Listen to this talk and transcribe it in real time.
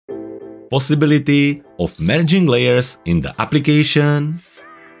possibility of merging layers in the application,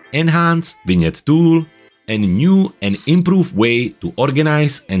 enhance Vignette Tool, and new and improved way to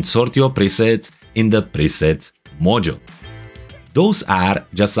organize and sort your presets in the Presets module. Those are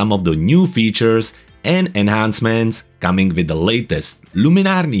just some of the new features and enhancements coming with the latest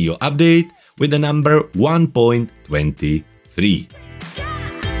Luminar NEO update with the number 1.23.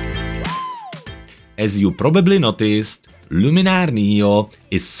 As you probably noticed, Luminar NEO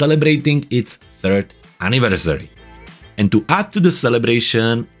is celebrating its 3rd anniversary. And to add to the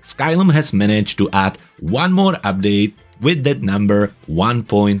celebration, Skylum has managed to add one more update with that number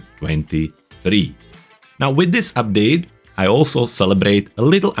 1.23. Now with this update, I also celebrate a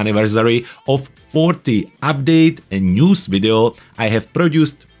little anniversary of 40 update and news video I have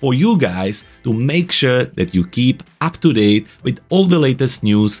produced for you guys to make sure that you keep up to date with all the latest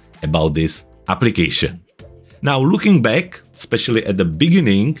news about this application. Now looking back, especially at the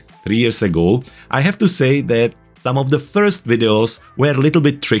beginning, 3 years ago, I have to say that some of the first videos were a little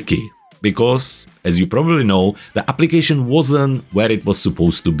bit tricky because, as you probably know, the application wasn't where it was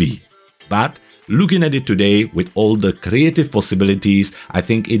supposed to be. But looking at it today with all the creative possibilities, I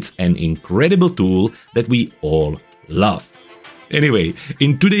think it's an incredible tool that we all love. Anyway,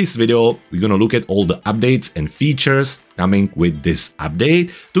 in today's video, we're gonna look at all the updates and features coming with this update,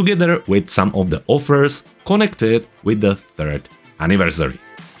 together with some of the offers connected with the 3rd anniversary.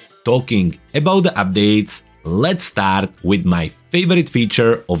 Talking about the updates, let's start with my favorite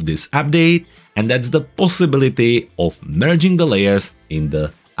feature of this update, and that's the possibility of merging the layers in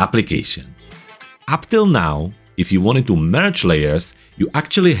the application. Up till now, if you wanted to merge layers, you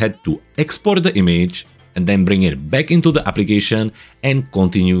actually had to export the image and then bring it back into the application and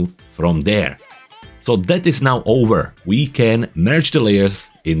continue from there. So that is now over. We can merge the layers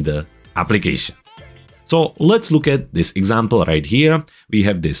in the application. So let's look at this example right here. We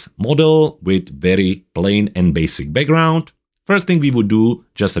have this model with very plain and basic background. First thing we would do,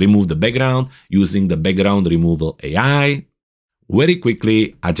 just remove the background using the background removal AI. Very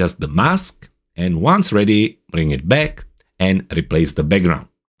quickly adjust the mask, and once ready, bring it back and replace the background.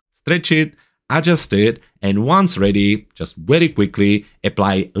 Stretch it, adjust it, and once ready, just very quickly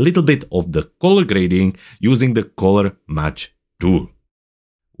apply a little bit of the color grading using the Color Match tool.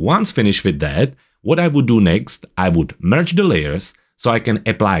 Once finished with that, what I would do next, I would merge the layers so I can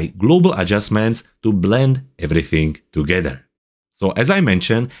apply global adjustments to blend everything together. So as I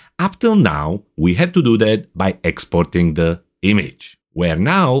mentioned, up till now, we had to do that by exporting the image, where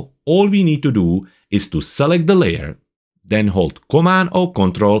now all we need to do is to select the layer, then hold Command or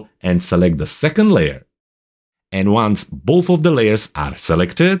Control and select the second layer. And once both of the layers are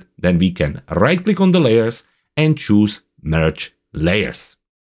selected, then we can right-click on the layers and choose Merge Layers.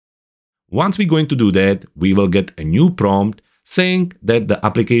 Once we're going to do that, we will get a new prompt saying that the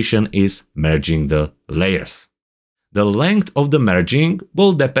application is merging the layers. The length of the merging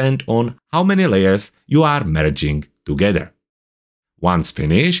will depend on how many layers you are merging together. Once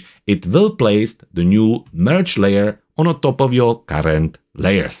finished, it will place the new merge layer on the top of your current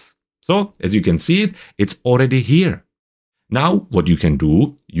layers. So, as you can see it, it's already here. Now, what you can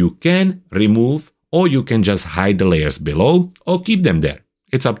do, you can remove or you can just hide the layers below or keep them there.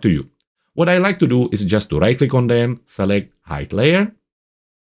 It's up to you. What I like to do is just to right-click on them, select Hide Layer.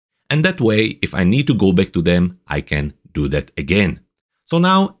 And that way, if I need to go back to them, I can do that again. So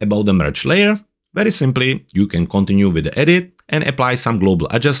now, about the merge layer, very simply, you can continue with the edit and apply some global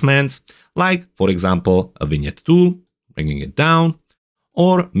adjustments, like, for example, a Vignette Tool, bringing it down,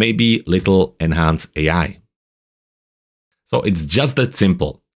 or maybe little Enhance AI. So it's just that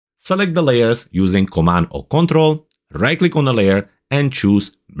simple. Select the layers using Command or Control, right-click on the layer and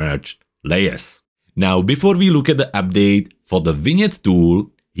choose Merge Layers. Now, before we look at the update for the Vignette Tool,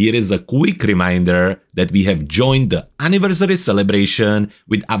 here is a quick reminder that we have joined the anniversary celebration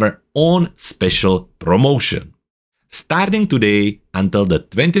with our own special promotion. Starting today until the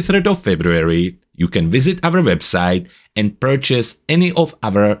 23rd of February, you can visit our website and purchase any of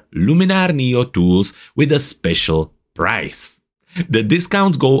our Luminar NEO tools with a special price. The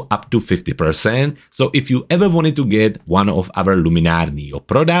discounts go up to 50%, so if you ever wanted to get one of our Luminar NEO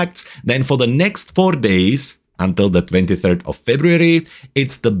products, then for the next 4 days, until the 23rd of February,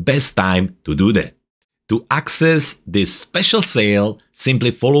 it's the best time to do that. To access this special sale,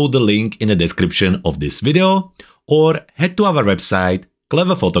 simply follow the link in the description of this video or head to our website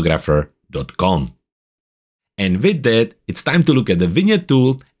cleverphotographer.com. And with that, it's time to look at the Vignette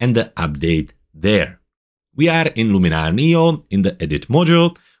Tool and the update there. We are in Luminar NEO in the Edit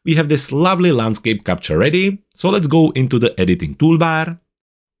module. We have this lovely landscape capture ready. So let's go into the editing toolbar,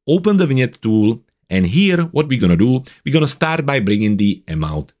 open the Vignette Tool, and here what we're gonna do, we're gonna start by bringing the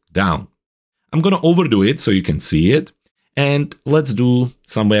amount down. I'm gonna overdo it so you can see it. And let's do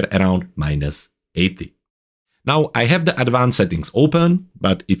somewhere around -80. Now I have the advanced settings open,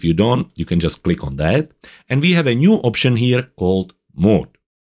 but if you don't, you can just click on that. And we have a new option here called mode.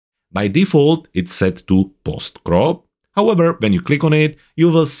 By default, it's set to post crop. However, when you click on it,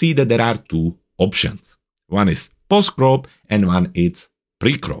 you will see that there are two options. One is post crop and one is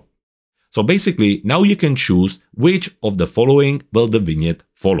pre crop. So basically, now you can choose which of the following will the vignette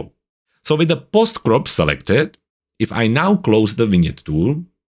follow. So with the post crop selected, if I now close the vignette tool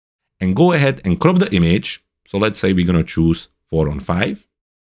and go ahead and crop the image, so let's say we're going to choose 4:5,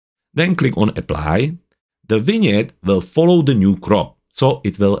 then click on apply, the vignette will follow the new crop, so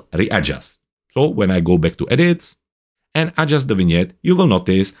it will readjust. So when I go back to edits and adjust the vignette, you will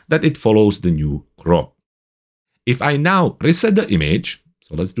notice that it follows the new crop. If I now reset the image,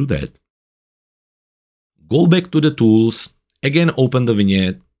 so let's do that. Go back to the tools, again open the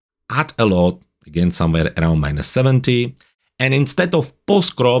vignette, add a lot, again somewhere around -70, and instead of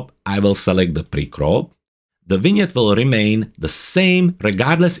post crop, I will select the pre crop. The vignette will remain the same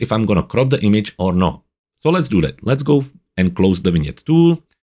regardless if I'm gonna crop the image or not. So let's do that. Let's go and close the vignette tool,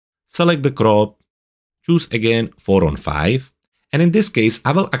 select the crop, choose again 4:5, and in this case,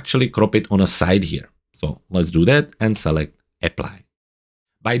 I will actually crop it on a side here. So let's do that and select apply.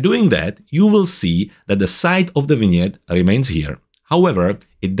 By doing that, you will see that the side of the vignette remains here. However,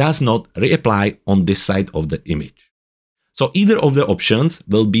 it does not reapply on this side of the image. So either of the options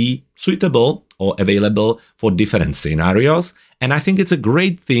will be suitable or available for different scenarios. And I think it's a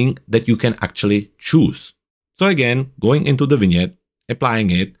great thing that you can actually choose. So again, going into the vignette, applying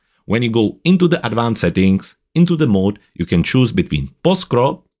it, when you go into the advanced settings, into the mode, you can choose between post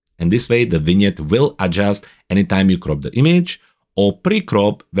crop, and this way the vignette will adjust anytime you crop the image, or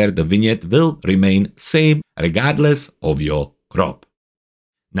pre-crop, where the vignette will remain same regardless of your crop.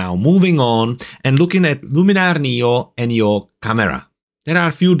 Now moving on and looking at Luminar NEO and your camera. There are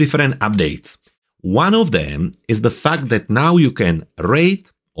a few different updates. One of them is the fact that now you can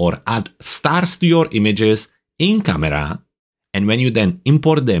rate or add stars to your images in camera, and when you then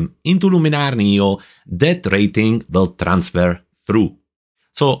import them into Luminar NEO, that rating will transfer through.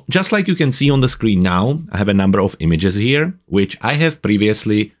 So just like you can see on the screen now, I have a number of images here, which I have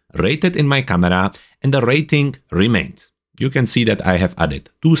previously rated in my camera, and the rating remains. You can see that I have added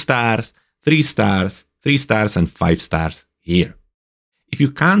 2 stars, 3 stars, 3 stars, and 5 stars here. If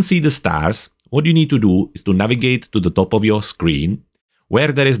you can't see the stars, what you need to do is to navigate to the top of your screen,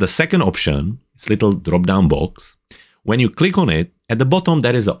 where there is the second option, this little drop-down box. When you click on it, at the bottom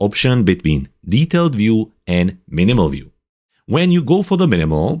there is an option between detailed view and minimal view. When you go for the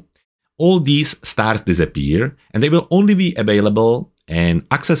minimal, all these stars disappear, and they will only be available and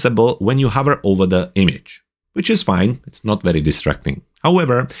accessible when you hover over the image, which is fine. It's not very distracting.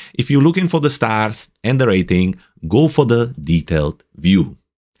 However, if you're looking for the stars and the rating, go for the detailed view.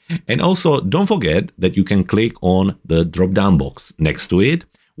 And also don't forget that you can click on the drop-down box next to it,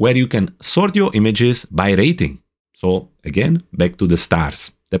 where you can sort your images by rating. So again, back to the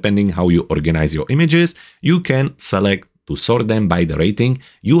stars. Depending how you organize your images, you can select to sort them by the rating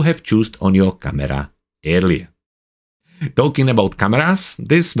you have chosen on your camera earlier. Talking about cameras,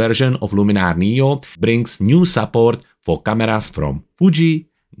 this version of Luminar NEO brings new support for cameras from Fuji,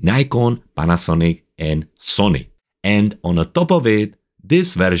 Nikon, Panasonic, and Sony. And on the top of it,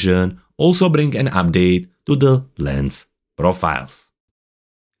 this version also brings an update to the lens profiles.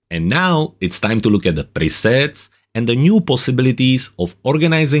 And now it's time to look at the presets and the new possibilities of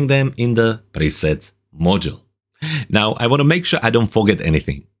organizing them in the presets module. Now, I want to make sure I don't forget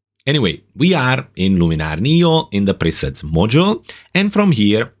anything. Anyway, we are in Luminar NEO in the presets module, and from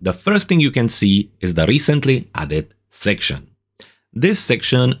here, the first thing you can see is the recently added section. This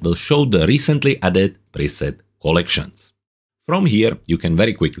section will show the recently added preset collections. From here, you can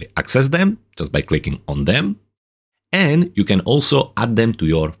very quickly access them just by clicking on them, and you can also add them to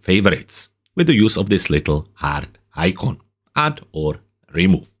your favorites with the use of this little heart icon, add or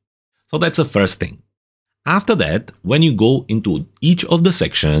remove. So that's the first thing. After that, when you go into each of the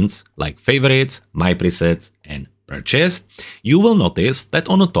sections like favorites, my presets, and purchased, you will notice that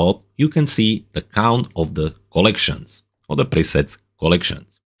on the top you can see the count of the collections or the presets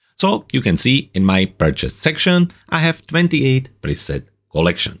collections. So you can see in my purchased section, I have 28 preset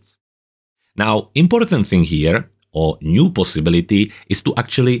collections. Now, important thing here or new possibility is to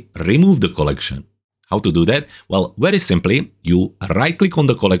actually remove the collection. How to do that? Well, very simply, you right click on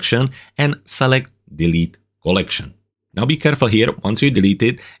the collection and select delete collection. Now be careful here, once you delete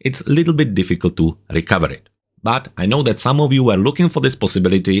it, it's a little bit difficult to recover it. But I know that some of you were looking for this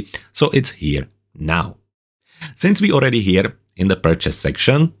possibility, so it's here now. Since we already here in the purchase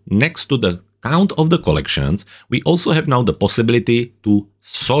section, next to the count of the collections, we also have now the possibility to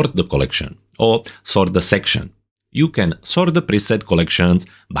sort the collection or sort the section. You can sort the preset collections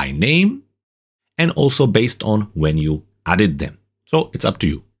by name and also based on when you added them. So it's up to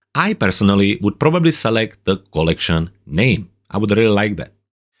you. I personally would probably select the collection name. I would really like that.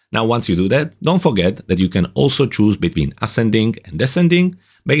 Now, once you do that, don't forget that you can also choose between ascending and descending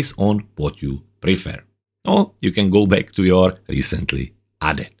based on what you prefer. Or you can go back to your recently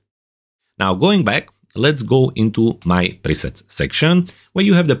added. Now, going back, let's go into my presets section where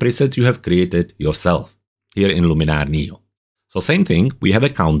you have the presets you have created yourself here in Luminar NEO. So same thing, we have a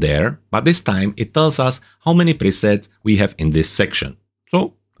count there, but this time it tells us how many presets we have in this section.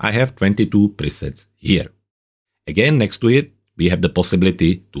 So I have 22 presets here. Again, next to it, we have the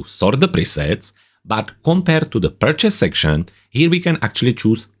possibility to sort the presets, but compared to the purchase section, here we can actually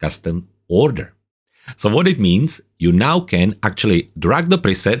choose custom order. So what it means, you now can actually drag the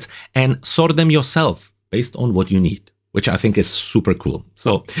presets and sort them yourself based on what you need, which I think is super cool.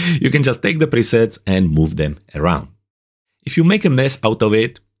 So you can just take the presets and move them around. If you make a mess out of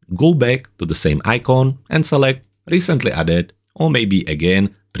it, go back to the same icon and select recently added or maybe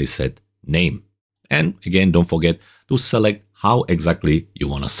again preset name. And again, don't forget to select how exactly you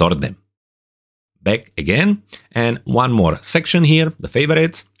want to sort them. Back again, and one more section here, the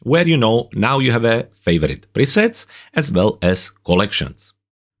favorites, where now you have a favorite presets as well as collections.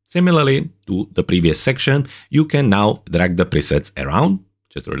 Similarly to the previous section, you can now drag the presets around,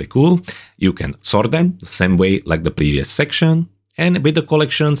 which is really cool. You can sort them the same way like the previous section. And with the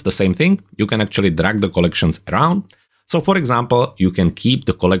collections, the same thing. You can actually drag the collections around. So for example, you can keep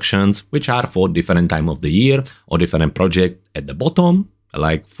the collections which are for different time of the year or different project at the bottom,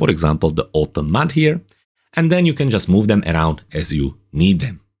 like for example, the autumn month here. And then you can just move them around as you need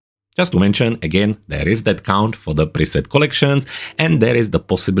them. Just to mention, again, there is that count for the preset collections and there is the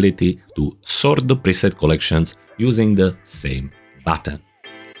possibility to sort the preset collections using the same button.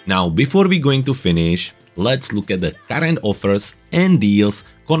 Now, before we're going to finish, let's look at the current offers and deals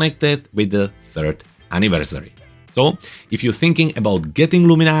connected with the 3rd anniversary. So if you're thinking about getting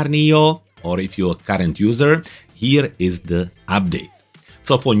Luminar NEO or if you're a current user, here is the update.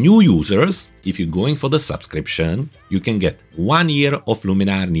 So for new users, if you're going for the subscription, you can get 1 year of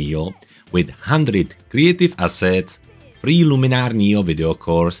Luminar NEO with 100 creative assets, free Luminar NEO video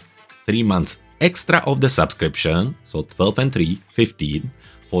course, 3 months extra of the subscription, so 12 and 3, 15,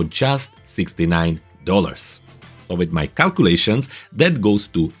 for just $69. So with my calculations, that goes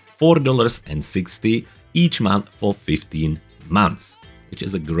to $4.60 each month for 15 months, which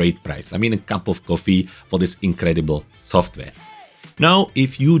is a great price. I mean, a cup of coffee for this incredible software. Now,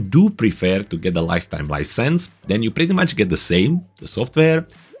 if you do prefer to get a lifetime license, then you pretty much get the same, the software,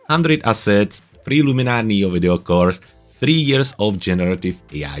 100 assets, free Luminar NEO video course, 3 years of generative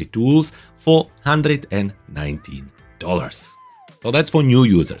AI tools for $119. So that's for new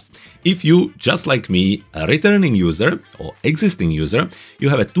users. If you, just like me, a returning user or existing user, you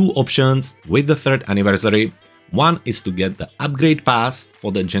have 2 options with the 3rd anniversary. One is to get the upgrade pass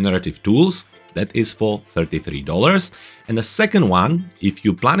for the generative tools. That is for $33. And the second one, if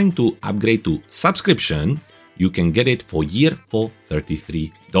you're planning to upgrade to subscription, you can get it for a year for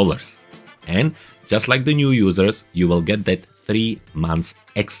 $33. And just like the new users, you will get that 3 months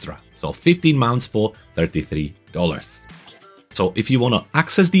extra. So 15 months for $33. So if you want to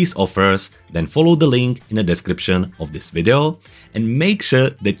access these offers, then follow the link in the description of this video and make sure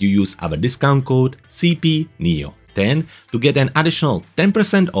that you use our discount code CPNEO10 to get an additional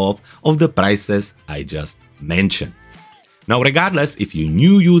 10% off of the prices I just mentioned. Now, regardless if you're a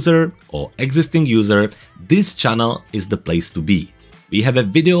new user or existing user, this channel is the place to be. We have a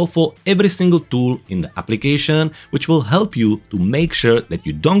video for every single tool in the application, which will help you to make sure that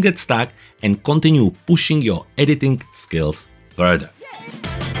you don't get stuck and continue pushing your editing skills further.